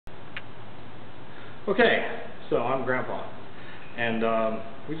Okay, so I'm Grandpa, and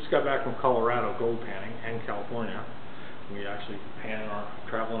we just got back from Colorado gold panning and California. We actually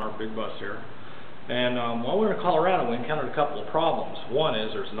travel in our big bus here. And while we were in Colorado, we encountered a couple of problems. One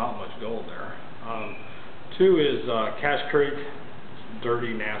is there's not much gold there. Two is Cache Creek, it's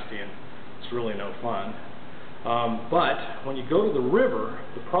dirty, nasty, and it's really no fun. But when you go to the river,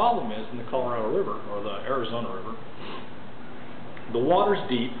 the problem is in the Colorado River, or the Arizona River, the water's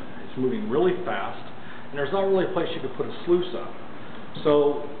deep, it's moving really fast, and there's not really a place you could put a sluice up.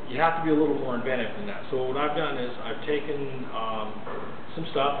 So you have to be a little more inventive than that. So what I've done is I've taken some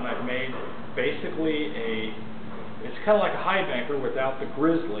stuff and I've made basically it's kind of like a high banker without the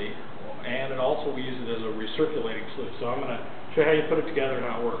grizzly, and also we use it as a recirculating sluice. So I'm going to show you how you put it together and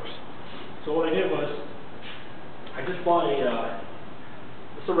how it works. So what I did was I just bought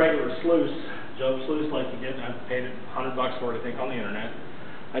it's a regular sluice, jug sluice like you get. I paid $100 for it, I think, on the internet.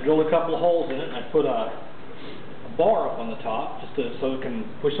 I drilled a couple of holes in it, and I put a bar up on the top just so it can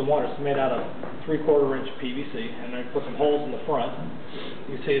push some water. It's made out of 3/4 inch PVC, and I put some holes in the front.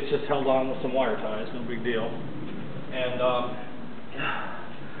 You can see it's just held on with some wire ties, no big deal. And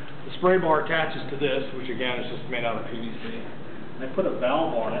the spray bar attaches to this, which again is just made out of PVC. And I put a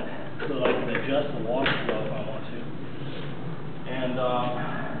valve on it so that I can adjust the water flow if I want to. And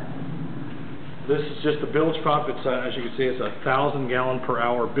this is just a bilge pump. It's as you can see, it's a 1,000 gallon per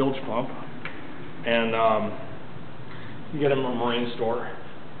hour bilge pump, and you get them in a marine store.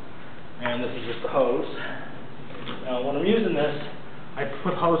 And this is just a hose. Now, when I'm using this, I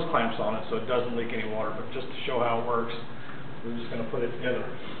put hose clamps on it so it doesn't leak any water. But just to show how it works, we're just going to put it together.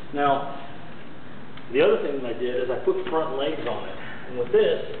 Now, the other thing that I did is I put front legs on it, and with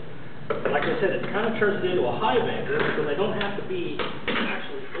this, like I said, it kind of turns it into a high banker because I don't have to be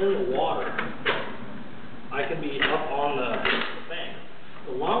actually in the water. I can be up on the bank.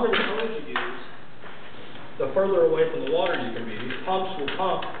 The longer the hose you use, the further away from the water you can be. These pumps will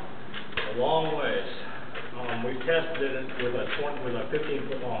pump a long ways. We've tested it with a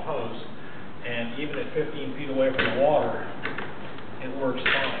 15-foot long hose, and even at 15 feet away from the water, it works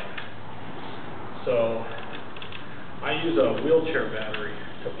fine. So I use a wheelchair battery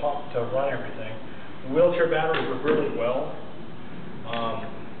to run everything. The wheelchair batteries work really well.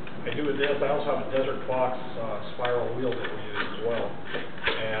 I do with this. I also have a Desert Fox spiral wheel that we use as well.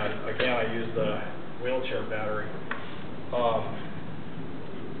 And again, I use the wheelchair battery.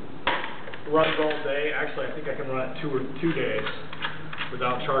 Runs all day. Actually, I think I can run it 2 days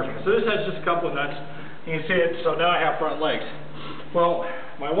without charging. So this has just a couple of nuts. You can see it. So now I have front legs. Well,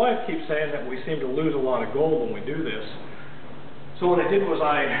 my wife keeps saying that we seem to lose a lot of gold when we do this. So what I did was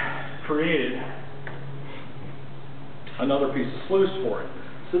I created another piece of sluice for it.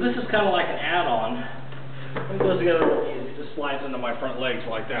 So this is kind of like an add-on. It goes together real easy. It just slides into my front legs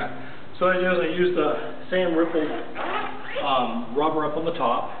like that. So what I do is I use the same rippled rubber up on the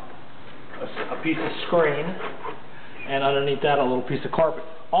top, a piece of screen, and underneath that a little piece of carpet.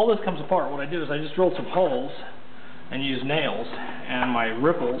 All this comes apart. What I do is I just drill some holes and use nails, and my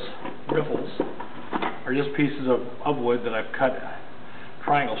riffles are just pieces of wood that I've cut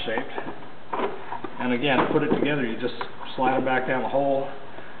triangle shaped. And again, to put it together, you just slide it back down the hole,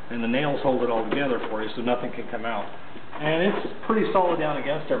 and the nails hold it all together for you so nothing can come out. And it's pretty solid down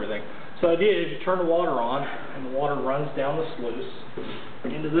against everything. So the idea is you turn the water on, and the water runs down the sluice,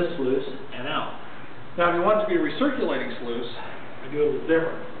 into this sluice, and out. Now if you want it to be a recirculating sluice, I do it a little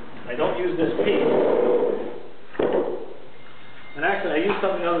different. I don't use this piece. And actually, I use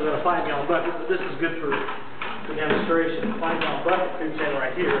something other than a 5-gallon bucket, but this is good for demonstration. A 5-gallon bucket fits in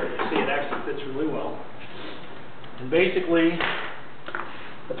right here. You see it actually fits really well. And basically,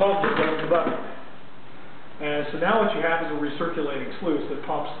 the pump just goes in the bucket. And so now what you have is a recirculating sluice that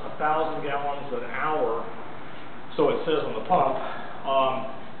pumps 1,000 gallons an hour, so it says on the pump.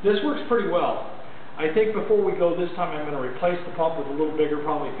 This works pretty well. I think before we go this time, I'm going to replace the pump with a little bigger,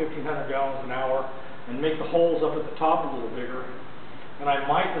 probably 1,500 gallons an hour, and make the holes up at the top a little bigger. And I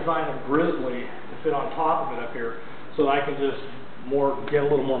might design a grizzly to fit on top of it up here so that I can just get a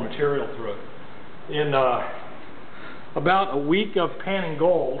little more material through it. In about a week of panning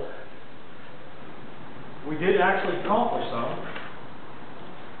gold, we did actually accomplish some.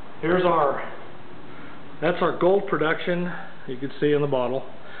 That's our gold production, you can see in the bottle.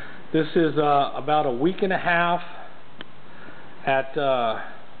 This is about a week and a half at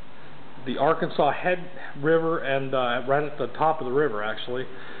the Arkansas Head River, and right at the top of the river actually,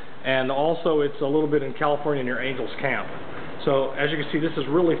 and also it's a little bit in California near Angels Camp. So as you can see, this is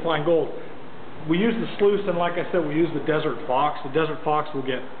really fine gold. We use the sluice, and like I said, we use the Desert Fox. The Desert Fox will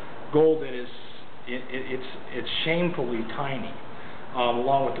get gold that is it's shamefully tiny.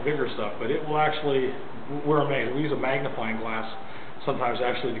 along with the bigger stuff. But it will actually, we're amazed. We use a magnifying glass sometimes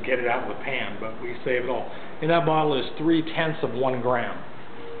actually to get it out of the pan, but we save it all. And that bottle is 0.3 of 1 gram.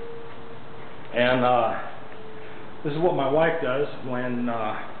 And this is what my wife does when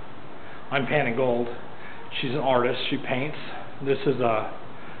I'm panning gold. She's an artist. She paints. This is a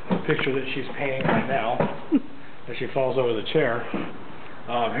picture that she's painting right now as she falls over the chair.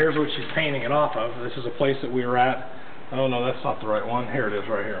 Here's what she's painting it off of. This is a place that we were at. Oh no, that's not the right one. Here it is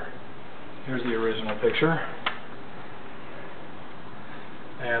right here. Here's the original picture.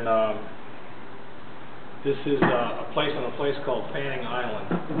 And this is a place called Fanning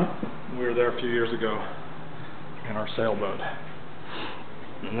Island. We were there a few years ago in our sailboat.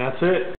 And that's it.